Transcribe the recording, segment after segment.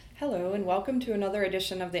Hello, and welcome to another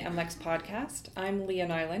edition of the MLEX podcast. I'm Leah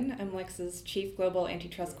Nyland, MLEX's Chief Global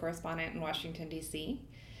Antitrust Correspondent in Washington, D.C.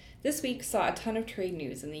 This week saw a ton of trade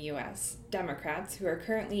news in the U.S. Democrats, who are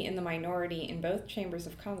currently in the minority in both chambers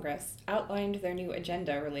of Congress, outlined their new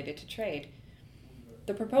agenda related to trade.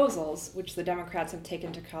 The proposals, which the Democrats have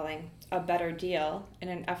taken to calling a better deal in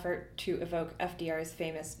an effort to evoke FDR's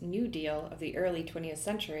famous New Deal of the early 20th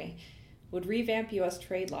century, would revamp U.S.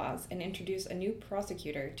 trade laws and introduce a new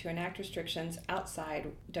prosecutor to enact restrictions outside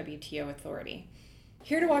WTO authority.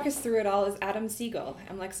 Here to walk us through it all is Adam Siegel,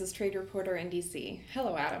 MLEX's trade reporter in D.C.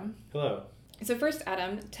 Hello, Adam. Hello. So first,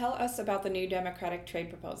 Adam, tell us about the new Democratic trade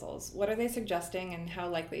proposals. What are they suggesting, and how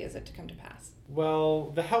likely is it to come to pass?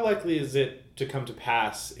 Well, the how likely is it to come to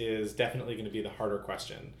pass is definitely going to be the harder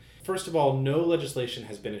question. First of all, no legislation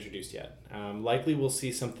has been introduced yet. Likely we'll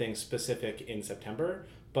see something specific in September,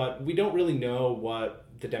 but we don't really know what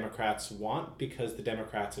the Democrats want because the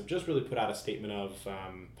Democrats have just really put out a statement of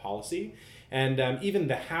policy. And even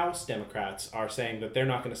the House Democrats are saying that they're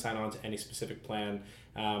not going to sign on to any specific plan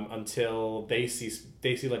until they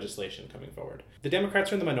see legislation coming forward. The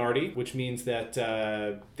Democrats are in the minority, which means that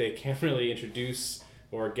they can't really introduce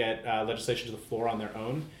or get legislation to the floor on their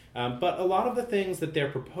own. But a lot of the things that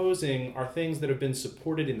they're proposing are things that have been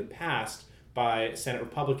supported in the past by Senate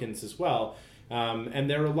Republicans as well. And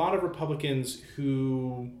there are a lot of Republicans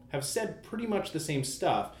who have said pretty much the same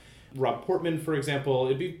stuff. Rob Portman, for example,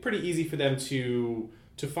 it'd be pretty easy for them to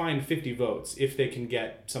find 50 votes if they can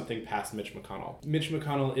get something past Mitch McConnell. Mitch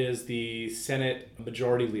McConnell is the Senate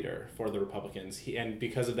majority leader for the Republicans, and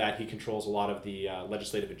because of that, he controls a lot of the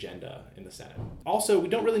legislative agenda in the Senate. Also, we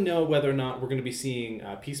don't really know whether or not we're going to be seeing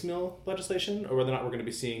piecemeal legislation or whether or not we're going to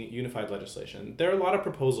be seeing unified legislation. There are a lot of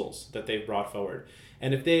proposals that they've brought forward,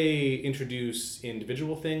 and if they introduce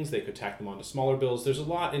individual things, they could tack them onto smaller bills. There's a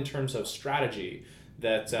lot in terms of strategy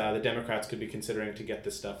that the Democrats could be considering to get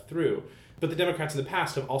this stuff through. But the Democrats in the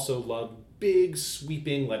past have also loved big,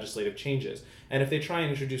 sweeping legislative changes. And if they try and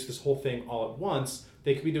introduce this whole thing all at once,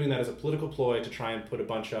 they could be doing that as a political ploy to try and put a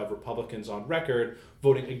bunch of Republicans on record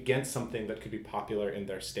voting against something that could be popular in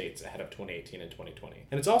their states ahead of 2018 and 2020.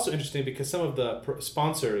 And it's also interesting because some of the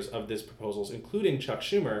sponsors of these proposals, including Chuck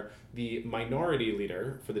Schumer, the minority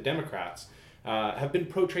leader for the Democrats, have been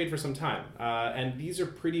pro-trade for some time. And these are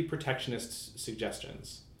pretty protectionist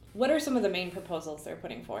suggestions. What are some of the main proposals they're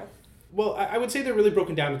putting forth? Well, I would say they're really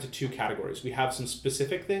broken down into two categories. We have some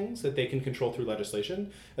specific things that they can control through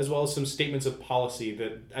legislation, as well as some statements of policy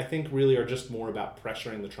that I think really are just more about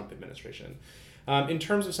pressuring the Trump administration. In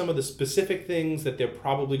terms of some of the specific things that they're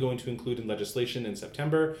probably going to include in legislation in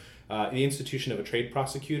September, the institution of a trade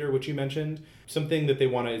prosecutor, which you mentioned, something that they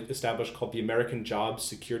want to establish called the American Jobs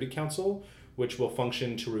Security Council, which will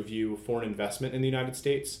function to review foreign investment in the United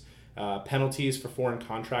States, penalties for foreign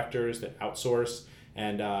contractors that outsource,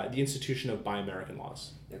 and the institution of Buy American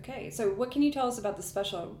laws. Okay, so what can you tell us about the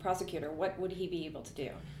special prosecutor? What would he be able to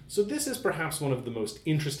do? So this is perhaps one of the most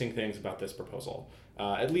interesting things about this proposal,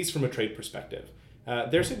 at least from a trade perspective.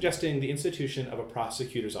 They're suggesting the institution of a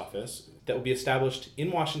prosecutor's office that will be established in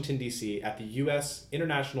Washington, D.C. at the U.S.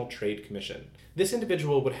 International Trade Commission. This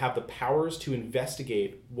individual would have the powers to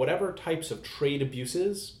investigate whatever types of trade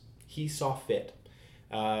abuses he saw fit.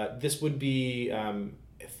 This would be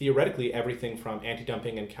theoretically everything from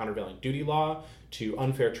anti-dumping and countervailing duty law to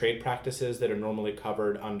unfair trade practices that are normally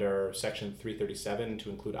covered under Section 337 to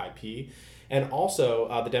include IP. And also,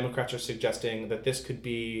 the Democrats are suggesting that this could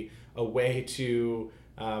be a way to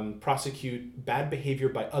prosecute bad behavior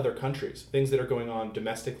by other countries, things that are going on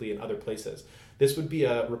domestically in other places. This would be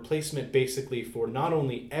a replacement basically for not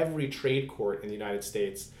only every trade court in the United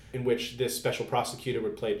States in which this special prosecutor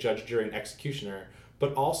would play judge, jury, and executioner,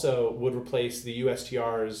 but also would replace the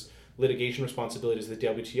USTR's litigation responsibilities of the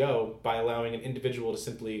WTO by allowing an individual to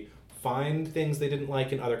simply find things they didn't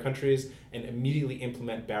like in other countries and immediately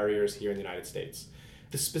implement barriers here in the United States.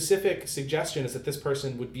 The specific suggestion is that this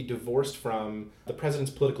person would be divorced from the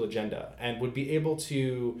president's political agenda and would be able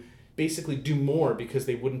to basically do more because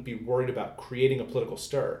they wouldn't be worried about creating a political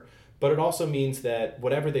stir. But it also means that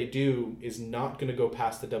whatever they do is not going to go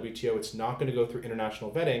past the WTO, it's not going to go through international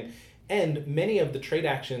vetting, and many of the trade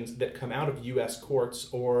actions that come out of U.S. courts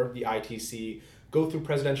or the ITC go through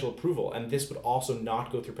presidential approval, and this would also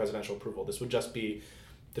not go through presidential approval. This would just be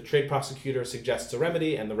the trade prosecutor suggests a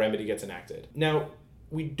remedy, and the remedy gets enacted. Now,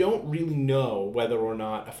 we don't really know whether or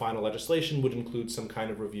not a final legislation would include some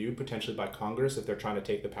kind of review, potentially by Congress, if they're trying to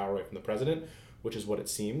take the power away from the president, which is what it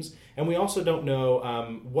seems. And we also don't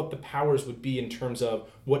know what the powers would be in terms of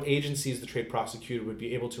what agencies the trade prosecutor would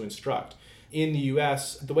be able to instruct. In the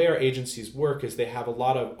US, the way our agencies work is they have a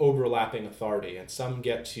lot of overlapping authority, and some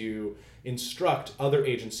get to instruct other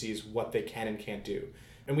agencies what they can and can't do.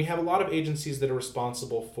 And we have a lot of agencies that are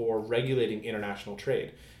responsible for regulating international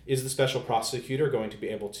trade. Is the special prosecutor going to be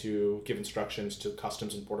able to give instructions to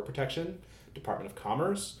Customs and Border Protection, Department of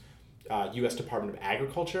Commerce, U.S. Department of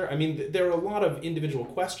Agriculture? I mean, there are a lot of individual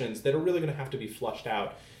questions that are really going to have to be flushed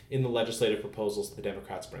out in the legislative proposals that the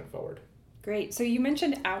Democrats bring forward. Great. So you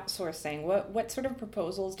mentioned outsourcing. What sort of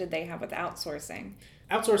proposals did they have with outsourcing?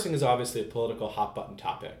 Outsourcing is obviously a political hot-button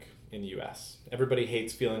topic in the U.S. Everybody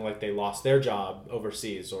hates feeling like they lost their job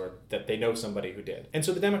overseas or that they know somebody who did. And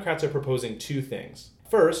so the Democrats are proposing two things.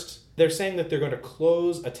 First, they're saying that they're going to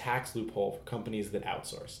close a tax loophole for companies that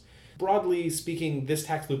outsource. Broadly speaking, this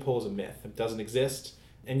tax loophole is a myth. It doesn't exist,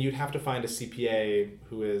 and you'd have to find a CPA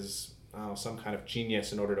who is some kind of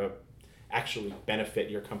genius in order to actually benefit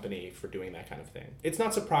your company for doing that kind of thing. It's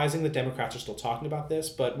not surprising that Democrats are still talking about this,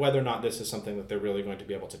 but whether or not this is something that they're really going to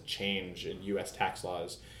be able to change in U.S. tax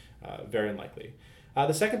laws, very unlikely.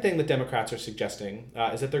 The second thing that Democrats are suggesting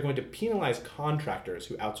is that they're going to penalize contractors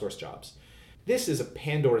who outsource jobs. This is a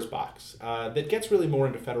Pandora's box that gets really more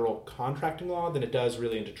into federal contracting law than it does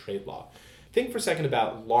really into trade law. Think for a second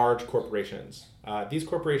about large corporations. These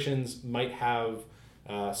corporations might have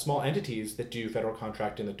small entities that do federal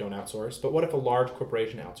contracting that don't outsource, but what if a large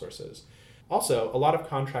corporation outsources? Also, a lot of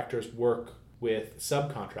contractors work with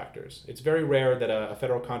subcontractors. It's very rare that a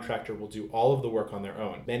federal contractor will do all of the work on their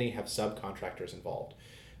own. Many have subcontractors involved.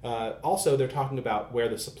 Also, they're talking about where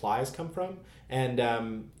the supplies come from, and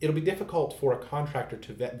it'll be difficult for a contractor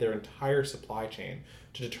to vet their entire supply chain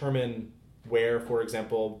to determine where, for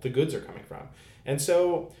example, the goods are coming from. And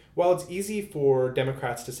so, while it's easy for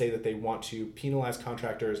Democrats to say that they want to penalize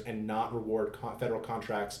contractors and not reward federal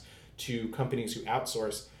contracts to companies who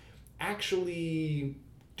outsource, actually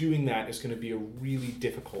doing that is going to be a really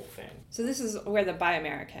difficult thing. So this is where the Buy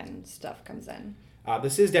American stuff comes in.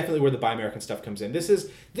 This is definitely where the Buy American stuff comes in. This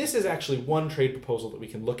is actually one trade proposal that we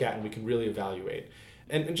can look at and we can really evaluate.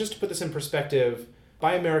 And just to put this in perspective,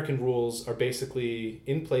 Buy American rules are basically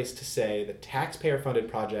in place to say that taxpayer-funded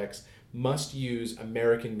projects must use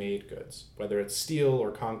American-made goods, whether it's steel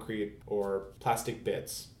or concrete or plastic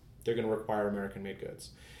bits. They're going to require American-made goods.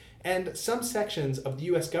 And some sections of the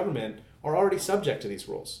U.S. government are already subject to these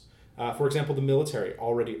rules. For example, the military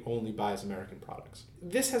already only buys American products.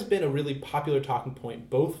 This has been a really popular talking point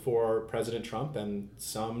both for President Trump and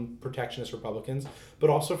some protectionist Republicans, but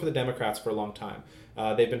also for the Democrats for a long time.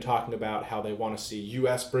 They've been talking about how they want to see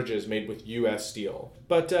U.S. bridges made with U.S. steel.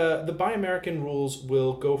 But the Buy American rules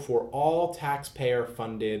will go for all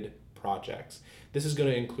taxpayer-funded projects. This is going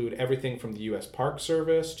to include everything from the U.S. Park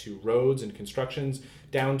Service to roads and constructions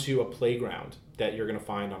down to a playground that you're going to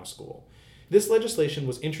find on a school. This legislation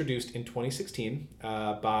was introduced in 2016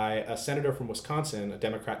 by a senator from Wisconsin, a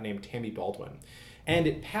Democrat named Tammy Baldwin, and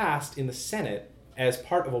it passed in the Senate as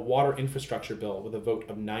part of a water infrastructure bill with a vote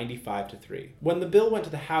of 95-3. When the bill went to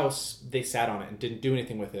the House, they sat on it and didn't do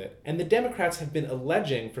anything with it. And the Democrats have been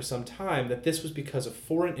alleging for some time that this was because of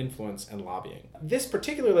foreign influence and lobbying. This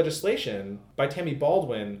particular legislation by Tammy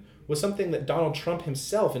Baldwin was something that Donald Trump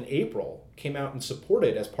himself in April came out and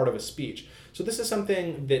supported as part of a speech. So this is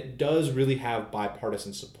something that does really have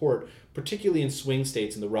bipartisan support, particularly in swing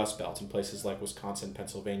states in the Rust Belt, in places like Wisconsin,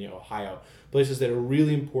 Pennsylvania, Ohio, places that are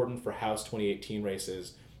really important for House 2018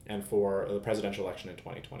 races and for the presidential election in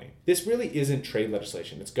 2020. This really isn't trade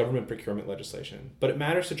legislation, it's government procurement legislation, but it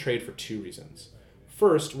matters to trade for two reasons.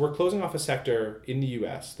 First, we're closing off a sector in the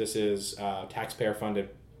US, this is taxpayer-funded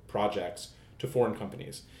projects, to foreign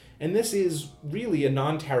companies. And this is really a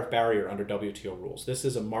non-tariff barrier under WTO rules. This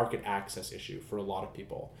is a market access issue for a lot of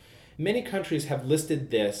people. Many countries have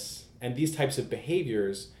listed this and these types of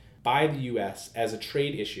behaviors by the US as a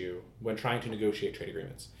trade issue when trying to negotiate trade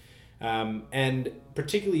agreements. And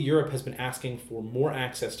particularly Europe has been asking for more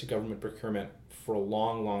access to government procurement for a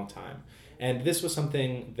long, long time. And this was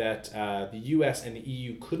something that the US and the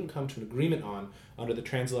EU couldn't come to an agreement on under the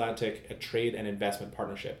Transatlantic Trade and Investment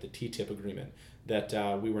Partnership, the TTIP agreement,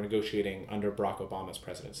 that we were negotiating under Barack Obama's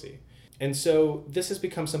presidency. And so this has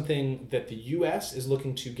become something that the US is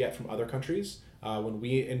looking to get from other countries. When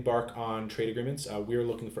we embark on trade agreements, we're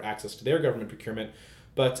looking for access to their government procurement.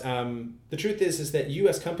 But the truth is that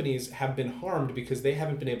US companies have been harmed because they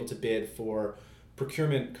haven't been able to bid for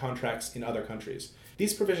procurement contracts in other countries.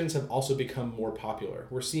 These provisions have also become more popular.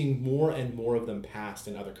 We're seeing more and more of them passed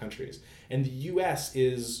in other countries. And the US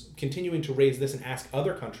is continuing to raise this and ask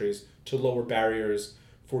other countries to lower barriers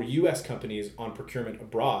for US companies on procurement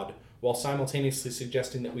abroad while simultaneously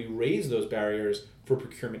suggesting that we raise those barriers for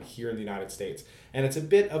procurement here in the United States. And it's a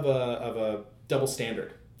bit of a double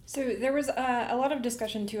standard. So there was a lot of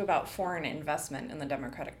discussion too about foreign investment in the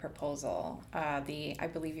Democratic proposal. I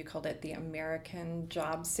believe you called it the American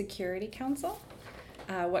Job Security Council.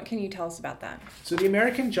 What can you tell us about that? So the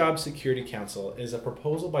American Job Security Council is a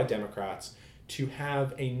proposal by Democrats to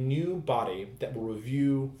have a new body that will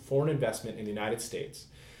review foreign investment in the United States.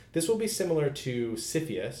 This will be similar to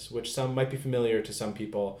CFIUS, which some might be familiar to some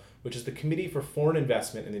people, which is the Committee for Foreign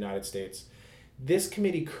Investment in the United States. This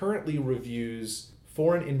committee currently reviews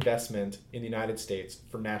foreign investment in the United States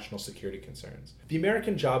for national security concerns. The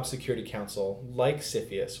American Job Security Council, like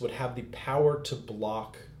CFIUS, would have the power to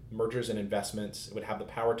block mergers and investments. It would have the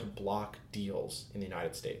power to block deals in the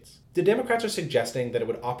United States. The Democrats are suggesting that it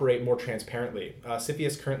would operate more transparently.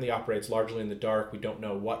 CFIUS currently operates largely in the dark. We don't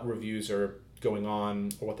know what reviews are going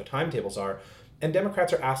on or what the timetables are. And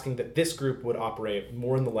Democrats are asking that this group would operate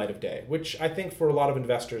more in the light of day, which I think for a lot of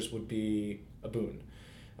investors would be a boon.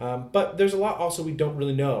 But there's a lot also we don't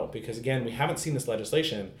really know because, again, we haven't seen this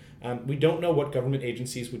legislation. We don't know what government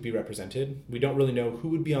agencies would be represented. We don't really know who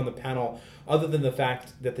would be on the panel other than the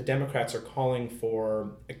fact that the Democrats are calling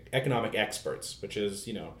for economic experts, which is,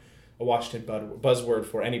 a Washington buzzword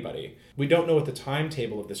for anybody. We don't know what the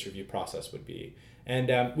timetable of this review process would be.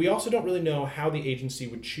 And we also don't really know how the agency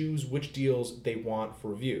would choose which deals they want for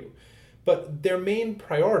review. But their main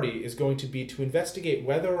priority is going to be to investigate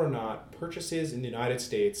whether or not purchases in the United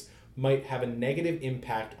States might have a negative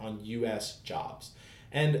impact on U.S. jobs.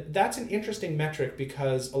 And that's an interesting metric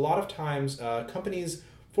because a lot of times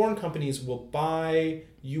foreign companies will buy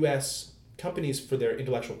U.S. companies for their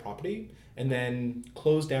intellectual property and then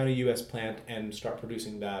close down a U.S. plant and start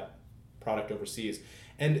producing that product overseas.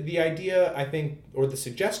 And the idea, I think, or the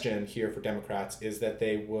suggestion here for Democrats is that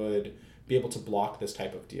they would be able to block this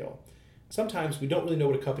type of deal. Sometimes we don't really know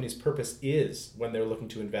what a company's purpose is when they're looking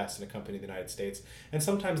to invest in a company in the United States. And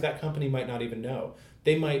sometimes that company might not even know.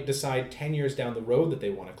 They might decide 10 years down the road that they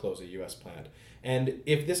want to close a U.S. plant. And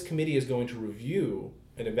if this committee is going to review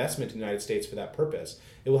an investment in the United States for that purpose,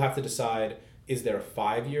 it will have to decide, is there a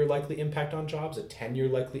 5-year likely impact on jobs, a 10-year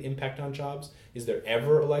likely impact on jobs? Is there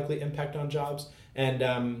ever a likely impact on jobs?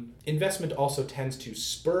 And investment also tends to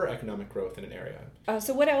spur economic growth in an area.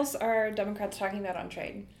 So what else are Democrats talking about on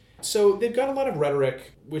trade? So they've got a lot of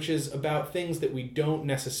rhetoric, which is about things that we don't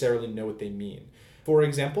necessarily know what they mean. For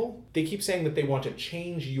example, they keep saying that they want to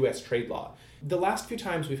change U.S. trade law. The last few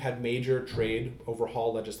times we've had major trade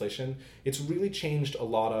overhaul legislation, it's really changed a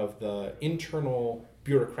lot of the internal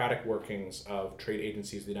bureaucratic workings of trade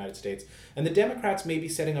agencies in the United States. And the Democrats may be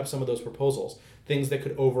setting up some of those proposals, things that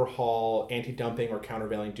could overhaul anti-dumping or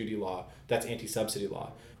countervailing duty law, that's anti-subsidy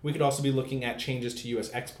law. We could also be looking at changes to U.S.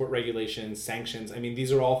 export regulations, sanctions. I mean,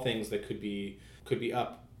 these are all things that could be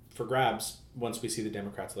up for grabs once we see the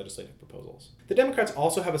Democrats' legislative proposals. The Democrats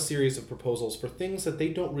also have a series of proposals for things that they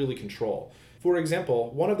don't really control. For example,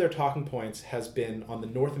 one of their talking points has been on the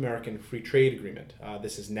North American Free Trade Agreement.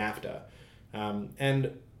 This is NAFTA.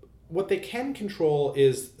 And what they can control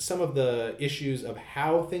is some of the issues of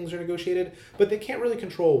how things are negotiated, but they can't really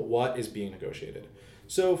control what is being negotiated.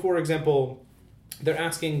 So, for example, they're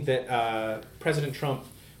asking that President Trump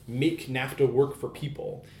make NAFTA work for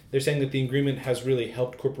people. They're saying that the agreement has really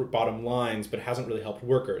helped corporate bottom lines, but hasn't really helped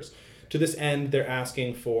workers. To this end, they're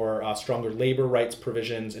asking for stronger labor rights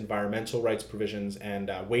provisions, environmental rights provisions,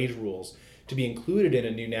 and wage rules to be included in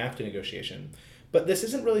a new NAFTA negotiation. But this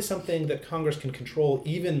isn't really something that Congress can control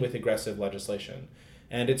even with aggressive legislation.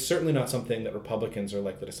 And it's certainly not something that Republicans are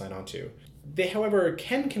likely to sign on to. They, however,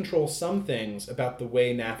 can control some things about the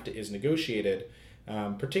way NAFTA is negotiated,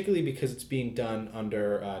 particularly because it's being done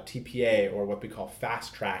under TPA, or what we call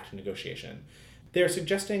fast-tracked negotiation. They're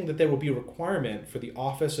suggesting that there will be a requirement for the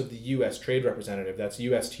Office of the U.S. Trade Representative, that's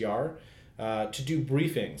USTR, to do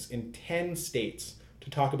briefings in 10 states to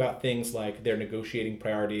talk about things like their negotiating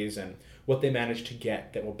priorities and what they managed to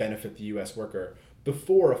get that will benefit the U.S. worker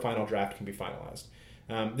before a final draft can be finalized.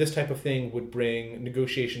 This type of thing would bring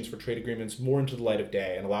negotiations for trade agreements more into the light of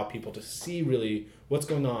day and allow people to see really what's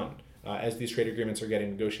going on as these trade agreements are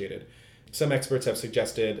getting negotiated. Some experts have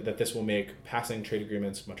suggested that this will make passing trade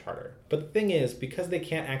agreements much harder. But the thing is, because they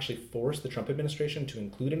can't actually force the Trump administration to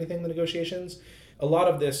include anything in the negotiations, a lot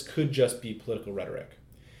of this could just be political rhetoric.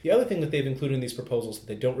 The other thing that they've included in these proposals that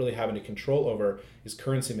they don't really have any control over is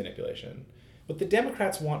currency manipulation. What the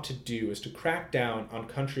Democrats want to do is to crack down on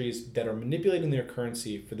countries that are manipulating their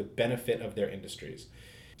currency for the benefit of their industries.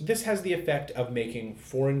 This has the effect of making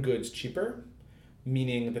foreign goods cheaper,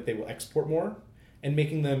 meaning that they will export more, and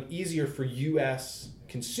making them easier for U.S.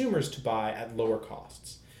 consumers to buy at lower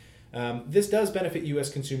costs. This does benefit U.S.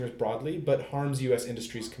 consumers broadly, but harms U.S.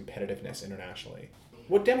 industry's competitiveness internationally.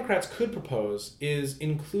 What Democrats could propose is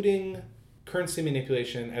including currency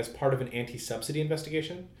manipulation as part of an anti-subsidy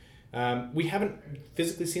investigation. We haven't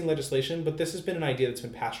physically seen legislation, but this has been an idea that's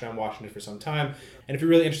been passed around Washington for some time. And if you're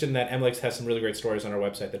really interested in that, MLEX has some really great stories on our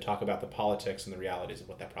website that talk about the politics and the realities of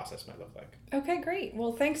what that process might look like. Okay, great.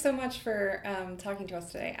 Well, thanks so much for talking to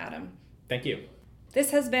us today, Adam. Thank you.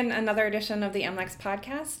 This has been another edition of the MLEX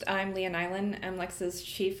podcast. I'm Leah Nyland, MLEX's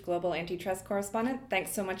Chief Global Antitrust Correspondent.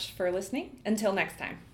 Thanks so much for listening. Until next time.